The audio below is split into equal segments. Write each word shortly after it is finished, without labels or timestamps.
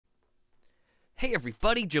Hey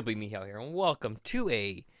everybody, GhibliMehow here, and welcome to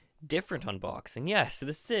a different unboxing. Yes,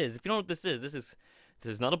 this is, if you don't know what this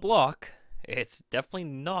is not a block. It's definitely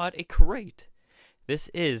not a crate. This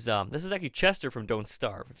is actually Chester from Don't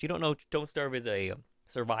Starve. If you don't know, Don't Starve is a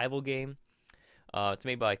survival game. It's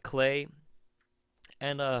made by Clay,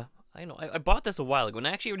 and I bought this a while ago, and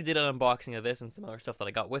I actually already did an unboxing of this and some other stuff that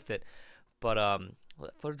I got with it, but well,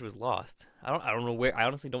 that footage was lost. I don't know where. I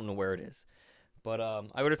honestly don't know where it is. But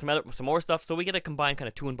I ordered some more stuff, so we get to combine kind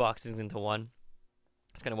of two unboxings into one.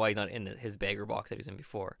 That's kind of why he's not in his bagger box that he was in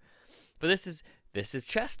before. But this is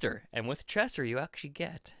Chester, and with Chester you actually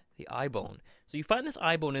get the eye bone. So you find this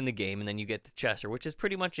eye bone in the game, and then you get the Chester, which is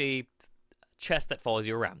pretty much a chest that follows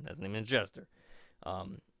you around. That's the name of Chester.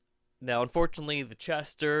 Now, unfortunately, the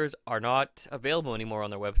Chesters are not available anymore on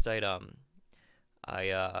their website.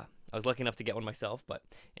 I was lucky enough to get one myself, but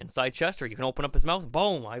inside Chester, you can open up his mouth.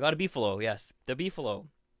 Boom! I got a beefalo. Yes, the beefalo,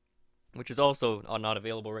 which is also not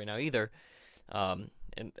available right now either. And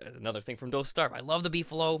another thing from Don't Starve. I love the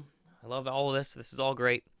beefalo. I love all of this. This is all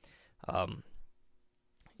great. Yeah,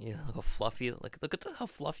 look how fluffy. Look at how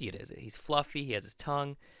fluffy it is. He's fluffy. He has his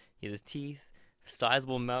tongue. He has his teeth.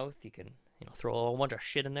 Sizable mouth. You can throw a whole bunch of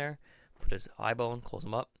shit in there. Put his eye bone. Close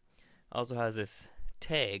him up. Also has this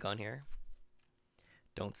tag on here.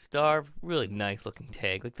 Don't Starve, really nice looking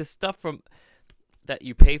tag. Like this stuff that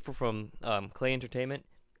you pay for from Clay Entertainment,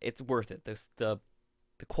 it's worth it. The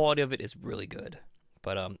quality of it is really good.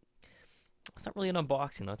 But it's not really an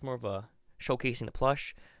unboxing though. It's more of a showcasing the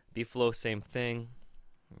plush. Beefalo, same thing.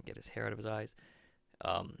 Get his hair out of his eyes.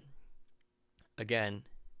 Again,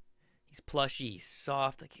 he's plushy, he's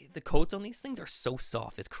soft. Like the coats on these things are so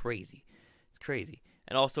soft. It's crazy. It's crazy.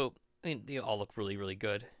 And also, I mean, they all look really, really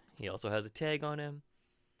good. He also has a tag on him.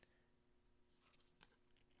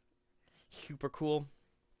 Super cool.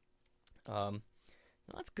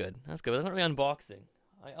 That's good. That's good. That's not really unboxing.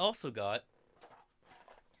 I also got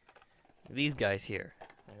these guys here.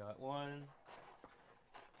 I got one.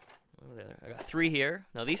 I got three here.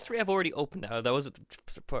 Now these three I've already opened. That was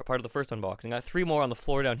part of the first unboxing. I got three more on the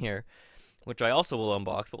floor down here, which I also will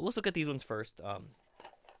unbox. But let's look at these ones first. I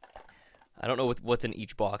don't know what's in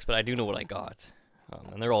each box, but I do know what I got.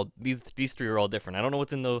 And they're all these three are all different. I don't know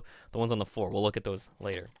what's in the ones on the floor. We'll look at those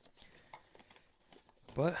later.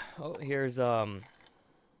 But here's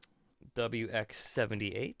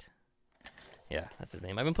WX78. Yeah, that's his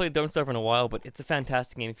name. I haven't played Don't Starve in a while, but it's a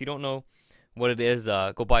fantastic game. If you don't know what it is,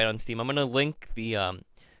 go buy it on Steam. I'm gonna link the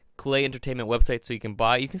Clay Entertainment website so you can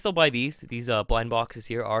buy. You can still buy these blind boxes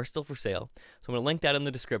here are still for sale. So I'm gonna link that in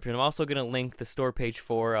the description. I'm also gonna link the store page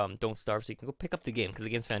for Don't Starve so you can go pick up the game because the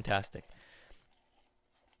game's fantastic.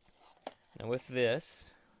 Now with this,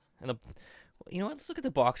 and you know what? Let's look at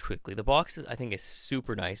the box quickly. The box, I think, is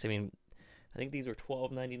super nice. I mean, I think these are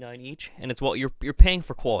 $12.99 each, and it's you're paying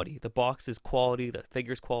for quality. The box is quality, the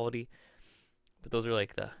figure's quality, but those are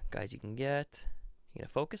like the guys you can get. You gonna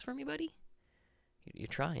focus for me, buddy? You're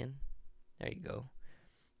trying. There you go.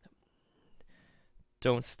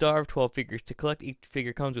 Don't Starve, 12 figures to collect. Each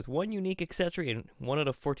figure comes with one unique accessory and 1 out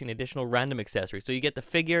of 14 additional random accessories. So you get the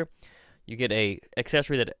figure, you get a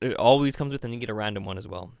accessory that it always comes with, and you get a random one as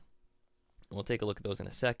well. We'll take a look at those in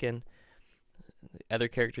a second. The other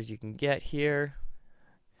characters you can get here.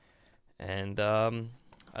 And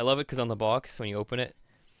I love it because on the box, when you open it,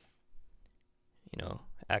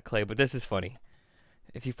 at Clay. But this is funny.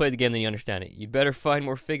 If you've played the game, then you understand it. You'd better find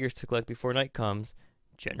more figures to collect before night comes.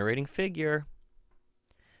 Generating figure.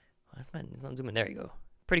 It's not zooming. There you go.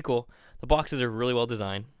 Pretty cool. The boxes are really well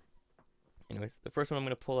designed. Anyways, the first one I'm going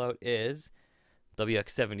to pull out is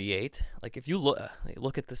WX78. Like if you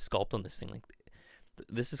look at the sculpt on this thing, like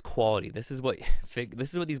this is quality. This is what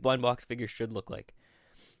these blind box figures should look like.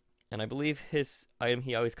 And I believe his item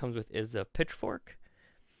he always comes with is the pitchfork,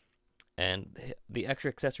 and the extra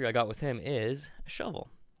accessory I got with him is a shovel.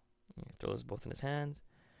 Throw those both in his hands.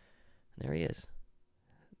 And there he is,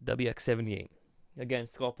 WX78. Again,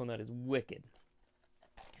 sculpt on that is wicked.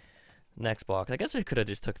 Next box. I guess I could have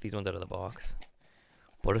just took these ones out of the box.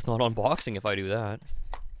 But it's not unboxing if I do that.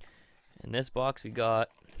 In this box, we got...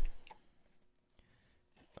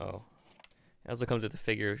 Oh. It also comes with the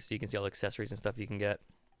figure, so you can see all the accessories and stuff you can get.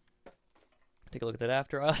 Take a look at that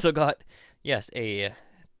after. I also got, yes,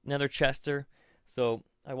 another Chester. So,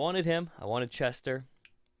 I wanted him. I wanted Chester.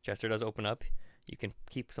 Chester does open up. You can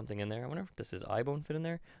keep something in there. I wonder if does his eye bone fit in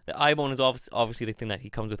there? The eye bone is obviously the thing that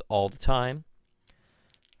he comes with all the time.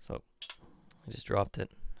 So, I just dropped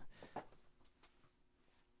it.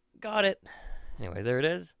 Got it. Anyways, there it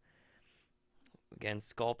is. Again,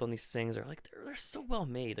 sculpt on these things are like they're so well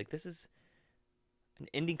made. Like this is an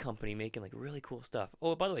indie company making like really cool stuff.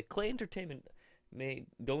 Oh, by the way, Clay Entertainment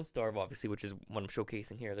Don't Starve, obviously, which is what I'm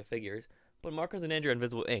showcasing here, the figures. But Mark of the Ninja,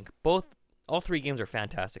 Invisible Ink, all 3 games are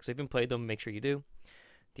fantastic. So if you haven't played them, make sure you do.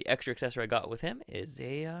 The extra accessory I got with him is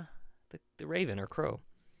the Raven or Crow.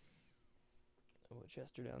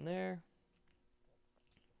 Chester down there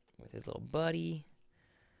with his little buddy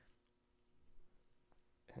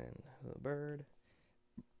and a little bird,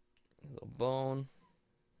 a little bone.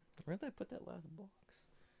 Where did I put that last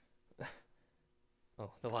box?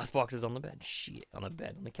 Oh, the last box is on the bed. Shit, on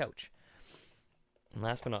the couch. And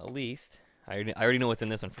last but not least, I already know what's in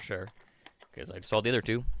this one for sure because I saw the other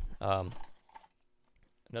 2.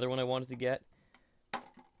 Another one I wanted to get.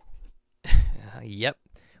 Yep,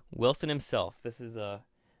 Wilson himself. This is I'm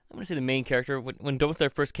gonna say the main character. When Don't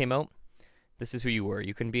Starve first came out, this is who you were.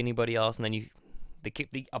 You couldn't be anybody else, and then they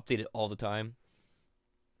update it all the time.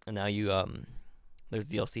 And now there's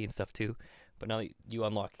DLC and stuff too. But now you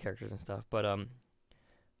unlock characters and stuff. But I'm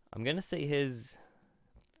gonna say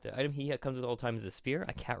the item he comes with all the time is a spear.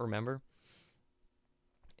 I can't remember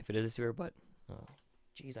if it is a spear, but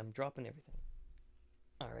jeez, I'm dropping everything.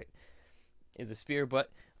 All right, is a spear,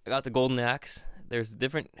 but I got the golden axe. There's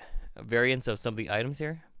different variants of some of the items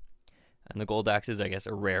here, and the gold axe is, I guess,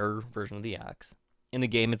 a rarer version of the axe. In the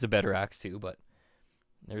game, it's a better axe too, but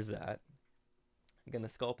there's that. Again, the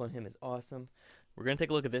sculpt on him is awesome. We're gonna take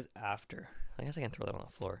a look at this after. I guess I can throw that on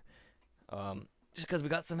the floor. Just because we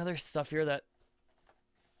got some other stuff here that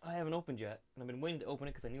I haven't opened yet, and I've been waiting to open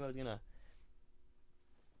it because I knew I was gonna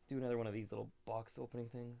do another one of these little box opening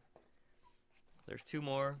things. There's 2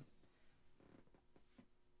 more.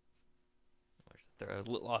 I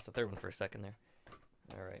lost the third one for a second there.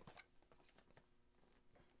 All right.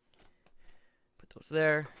 Put those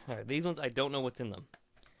there. All right, these ones I don't know what's in them,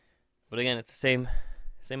 but again, it's the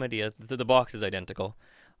same idea. The box is identical.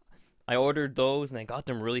 I ordered those and I got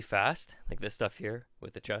them really fast, like this stuff here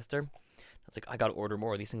with the Chester. It's like I gotta order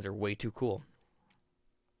more. These things are way too cool.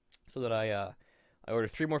 So that I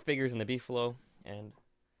ordered 3 more figures in the Beefalo, and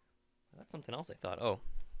that's something else I thought. Oh,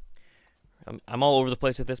 I'm all over the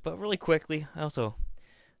place with this, but really quickly, I also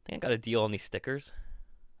think I got a deal on these stickers.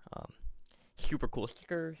 Super cool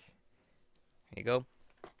stickers. There you go.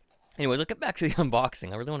 Anyways, let's get back to the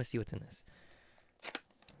unboxing. I really want to see what's in this.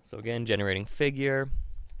 So again, generating figure.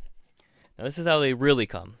 Now this is how they really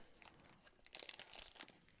come.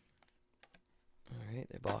 Alright,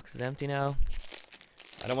 the box is empty now.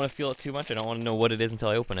 I don't want to feel it too much. I don't want to know what it is until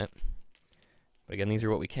I open it. But again, these are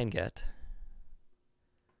what we can get.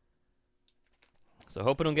 So I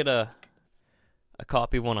hope I don't get a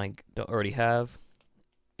copy of one I don't already have.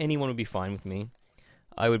 Anyone would be fine with me.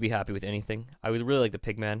 I would be happy with anything. I would really like the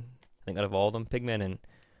Pigman. I think out of all of them, Pigman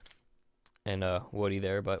and Woody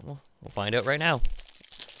there, but we'll find out right now.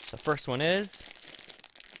 The first one is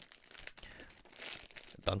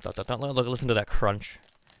listen to that crunch.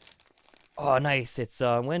 Oh, nice. It's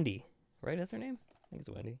Wendy, right? That's her name. I think it's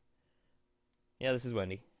Wendy. Yeah, this is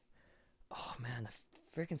Wendy. Oh man,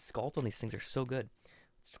 the freaking sculpt on these things are so good.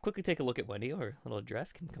 Let's quickly take a look at Wendy. Her little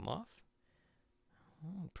dress can come off.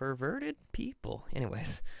 Oh, perverted people.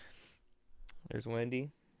 Anyways, there's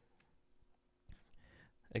Wendy.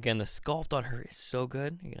 Again, the sculpt on her is so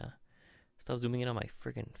good. You're gonna stop zooming in on my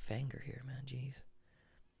freaking finger here, man. Jeez.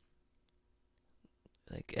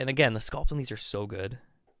 Like, and again, the sculpt on these are so good.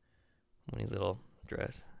 Wendy's little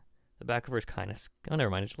dress. The back of her is kind of. Oh, never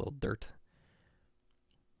mind. It's a little dirt.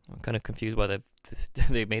 I'm kind of confused why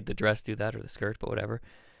they made the dress do that or the skirt, but whatever.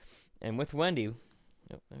 And with Wendy,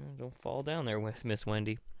 don't fall down there with Miss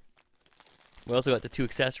Wendy. We also got the 2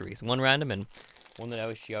 accessories, one random and one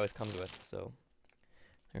that she always comes with. So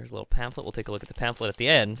there's a little pamphlet. We'll take a look at the pamphlet at the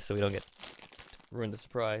end so we don't get ruin the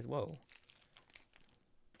surprise. Whoa.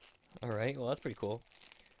 All right, well that's pretty cool.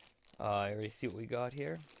 I already see what we got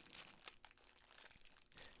here.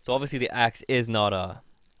 So obviously the axe is not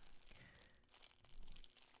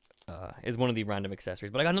is one of the random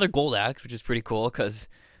accessories. But I got another gold axe, which is pretty cool because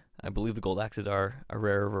I believe the gold axes are a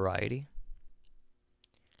rare variety.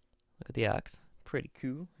 Look at the axe. Pretty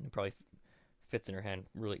cool. And it probably fits in her hand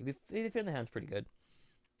really. They fit in the hands pretty good.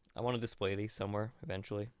 I want to display these somewhere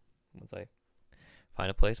eventually once I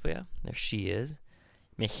find a place. But yeah, there she is.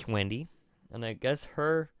 Miss Wendy. And I guess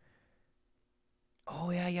her...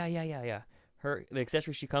 Oh, yeah. The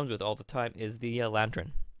accessory she comes with all the time is the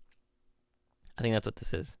lantern. I think that's what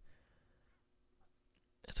this is.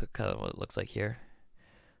 That's what it looks like here.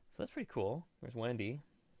 So that's pretty cool. There's Wendy.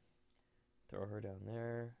 Throw her down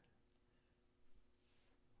there.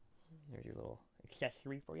 There's your little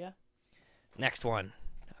accessory for you. Next one.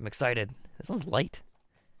 I'm excited. This one's light.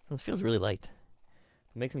 This feels really light.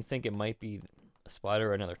 It makes me think it might be a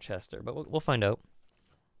spider or another Chester, but we'll find out.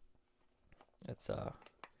 Let's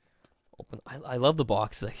open. I love the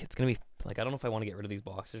box. Like it's gonna be like I don't know if I want to get rid of these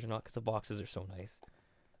boxes or not because the boxes are so nice.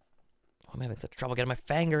 Oh, I'm having such trouble getting my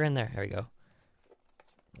finger in there. There we go.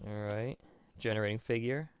 All right, generating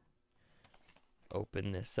figure.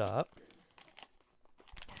 Open this up.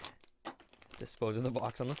 Dispose of the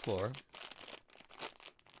box on the floor.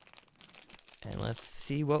 And let's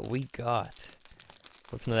see what we got.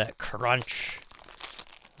 Listen to that crunch.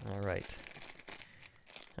 All right.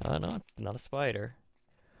 No, not a spider.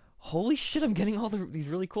 Holy shit, I'm getting all these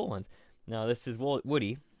really cool ones. Now, this is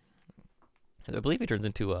Woody. I believe he turns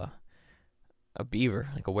into a beaver,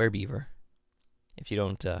 like a werebeaver. If you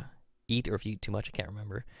don't eat or if you eat too much, I can't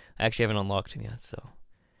remember. I actually haven't unlocked him yet, so.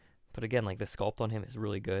 But again, like the sculpt on him is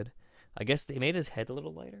really good. I guess they made his head a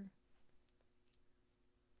little lighter.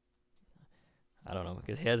 I don't know,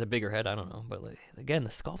 because he has a bigger head, I don't know. But like, again, the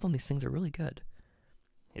sculpt on these things are really good.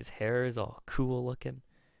 His hair is all cool looking.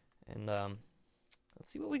 And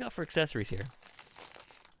let's see what we got for accessories here.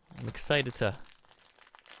 I'm excited to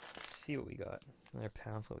see what we got. Another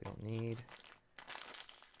pamphlet we don't need.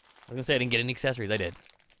 I was gonna say I didn't get any accessories, I did.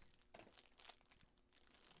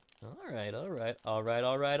 Alright.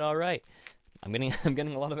 I'm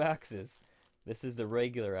getting a lot of axes. This is the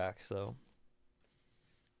regular axe though.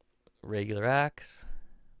 Regular axe.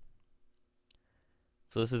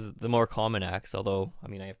 So this is the more common axe, although I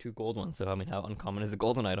mean I have 2 gold ones, so I mean how uncommon is the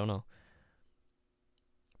gold one? I don't know.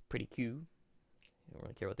 Pretty cute. I don't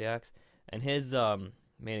really care about the axe. And his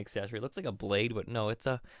main accessory looks like a blade, but no, it's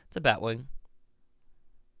a batwing.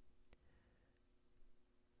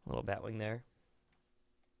 A little batwing there.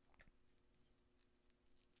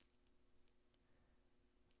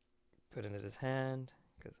 Put it in his hand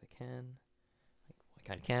because I can. I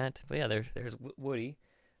kind of can't, but yeah, there's Woody.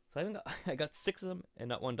 So I got 6 of them and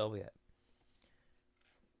not 1 double yet.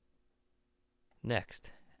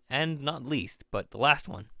 Next, and not least, but the last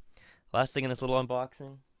one. Last thing in this little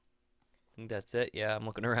unboxing. I think that's it. Yeah, I'm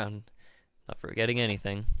looking around, not forgetting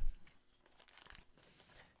anything.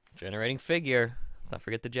 Generating figure. Let's not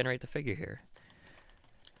forget to generate the figure here.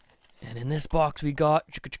 And in this box we got.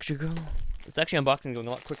 It's actually unboxing going a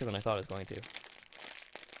lot quicker than I thought it was going to.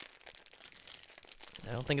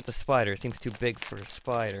 I don't think it's a spider. It seems too big for a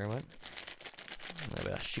spider. What?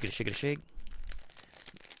 Shake it, shake.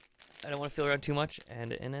 I don't want to feel around too much.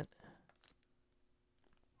 And in it.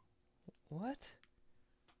 What?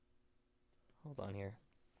 Hold on here.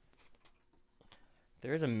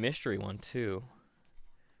 There is a mystery one too.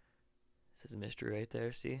 This is a mystery right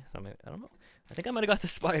there. See? So I don't know. I think I might have got the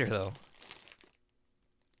spider though.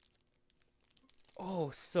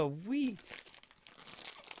 Oh, sweet.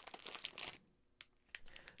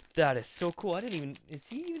 That is so cool. I didn't even... Is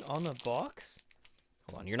he even on the box?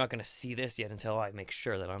 Hold on, you're not going to see this yet until I make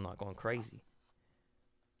sure that I'm not going crazy.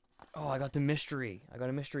 Oh, I got the mystery. I got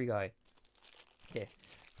a mystery guy. Okay.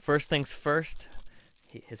 First things first.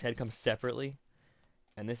 His head comes separately.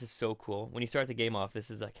 And this is so cool. When you start the game off,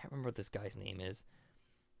 this is... I can't remember what this guy's name is.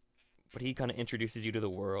 But he kind of introduces you to the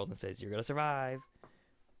world and says, you're going to survive.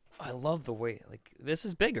 I love the way... Like, this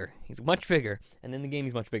is bigger. He's much bigger. And in the game,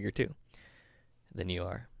 he's much bigger, too. Than you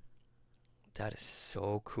are. That is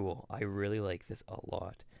so cool. I really like this a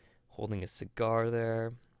lot. Holding a cigar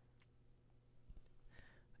there.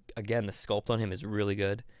 Again, the sculpt on him is really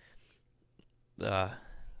good. Oh,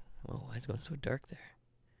 why is it going so dark there?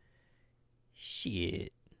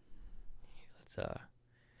 Shit. Let's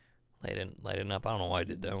lighten up. I don't know why I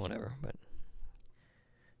did that, whatever, but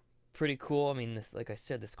pretty cool. I mean, this, like I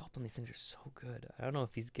said, the sculpt on these things are so good. I don't know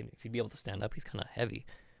if he'd be able to stand up. He's kind of heavy.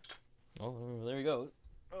 Oh, there he goes.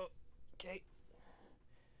 Oh, okay.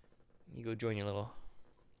 You go join your little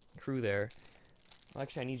crew there. Well,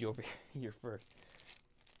 actually, I need you over here first.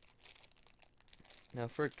 Now,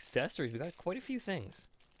 for accessories, we got quite a few things.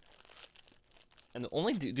 And the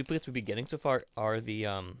only duplicates we'll be getting so far are the,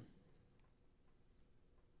 I don't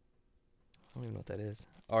even know what that is.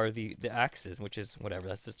 Are the axes, which is whatever.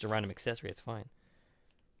 That's just a random accessory. It's fine.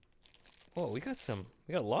 Whoa, we got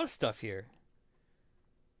a lot of stuff here.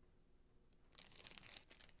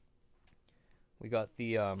 We got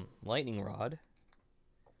the lightning rod.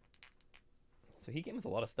 So he came with a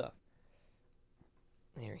lot of stuff.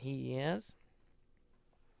 There he is.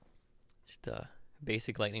 Just a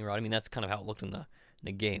basic lightning rod. I mean, that's kind of how it looked in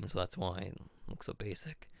the game, so that's why it looks so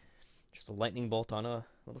basic. Just a lightning bolt on a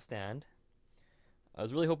little stand. I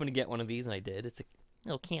was really hoping to get one of these, and I did. It's a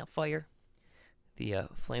little campfire. The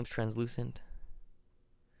flame's translucent.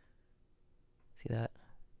 See that?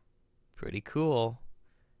 Pretty cool.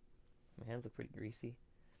 My hands look pretty greasy.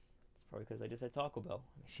 It's probably because I just had Taco Bell.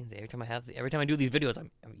 Every time I do these videos,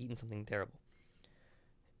 I'm eating something terrible.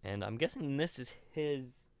 And I'm guessing this is his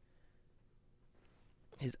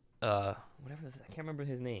whatever this is. I can't remember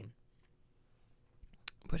his name.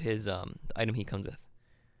 But his the item he comes with.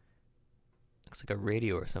 Looks like a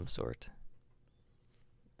radio or some sort.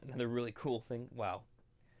 Another really cool thing. Wow.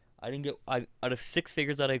 I didn't get out of 6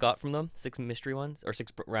 figures that I got from them, 6 mystery ones or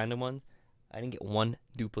 6 random ones, I didn't get 1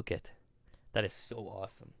 duplicate. That is so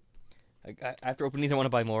awesome. After opening these, I want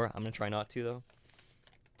to buy more. I'm gonna try not to though.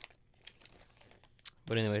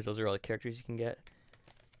 But anyways, those are all the characters you can get.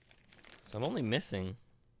 So I'm only missing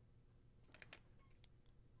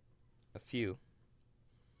a few.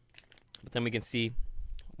 But then we can see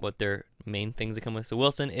what their main things that come with. So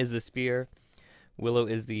Wilson is the spear. Willow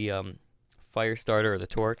is the fire starter or the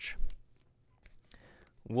torch.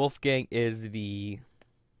 Wolfgang is the,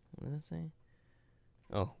 what does it say?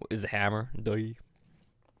 Oh, is the hammer. Duh.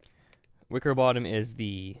 Wickerbottom is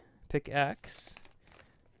the pickaxe.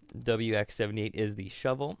 WX78 is the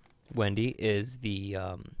shovel. Wendy is the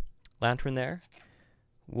lantern there.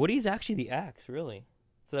 Woody's actually the axe, really.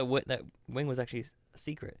 So that wing was actually a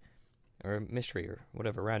secret. Or a mystery or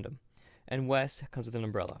whatever, random. And Wes comes with an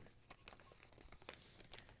umbrella.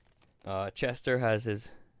 Chester has his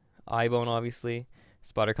eye bone, obviously.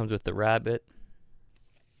 Spotter comes with the rabbit.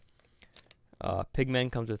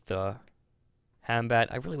 Pigman comes with the Hambat.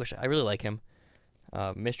 I really like him.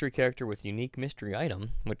 Mystery character with unique mystery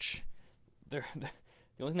item, which the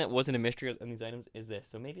only thing that wasn't a mystery on these items is this.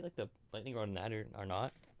 So maybe like the lightning rod and that are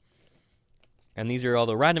not. And these are all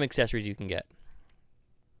the random accessories you can get.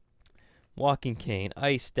 Walking cane,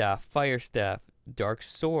 ice staff, fire staff, dark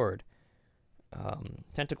sword,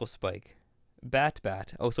 tentacle spike, bat.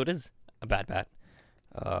 Oh, so it is a bat.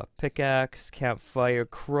 Pickaxe, campfire,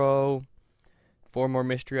 crow, 4 more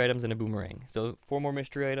mystery items, and a boomerang. So 4 more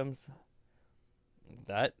mystery items.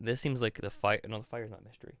 This seems like the fire. No, the fire's not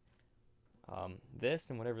mystery. This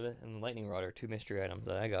and whatever this and the lightning rod are 2 mystery items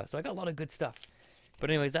that I got. So I got a lot of good stuff. But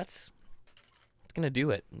anyways, that's gonna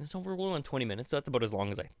do it. So we're on 20 minutes. So that's about as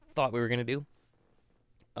long as I thought we were gonna do.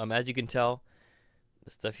 As you can tell,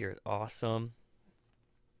 the stuff here is awesome.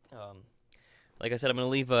 Like I said, I'm gonna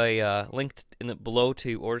leave a link below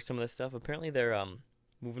to order some of this stuff. Apparently, they're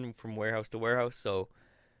moving from warehouse to warehouse, so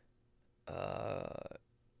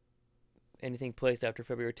anything placed after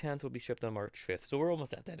February 10th will be shipped on March 5th. So we're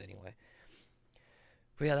almost at that anyway.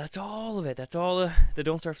 But yeah, that's all of it. That's all the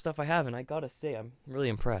Don't Starve stuff I have, and I gotta say, I'm really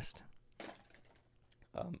impressed.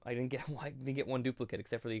 I didn't get 1 duplicate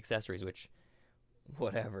except for the accessories, which,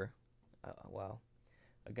 whatever. Wow.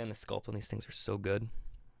 Again, the sculpt on these things are so good.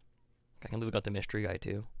 I can't believe we got the mystery guy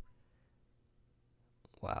too.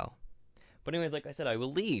 Wow. But anyways, like I said, I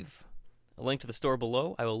will leave a link to the store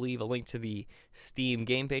below. I will leave a link to the Steam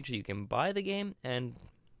game page so you can buy the game. And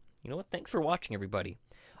you know what? Thanks for watching, everybody.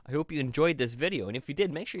 I hope you enjoyed this video. And if you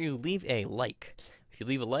did, make sure you leave a like. If you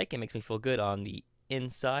leave a like, it makes me feel good on the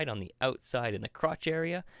inside, on the outside, in the crotch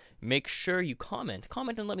area. Make sure you comment.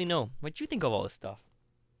 Comment and let me know what you think of all this stuff.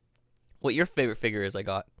 What your favorite figure is I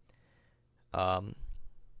got. I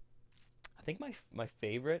think my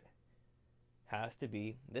favorite has to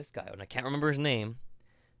be this guy. And I can't remember his name.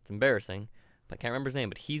 It's embarrassing, but I can't remember his name.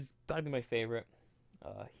 But he's got to be my favorite.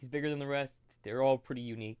 He's bigger than the rest. They're all pretty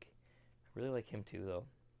unique. I really like him too, though.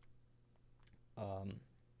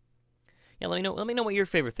 Yeah, let me know what your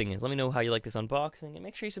favorite thing is. Let me know how you like this unboxing, and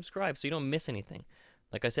make sure you subscribe so you don't miss anything.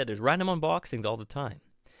 Like I said, there's random unboxings all the time.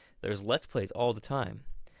 There's Let's Plays all the time.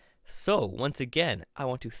 So, once again, I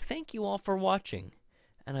want to thank you all for watching,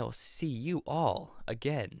 and I will see you all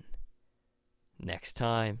again next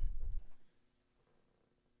time.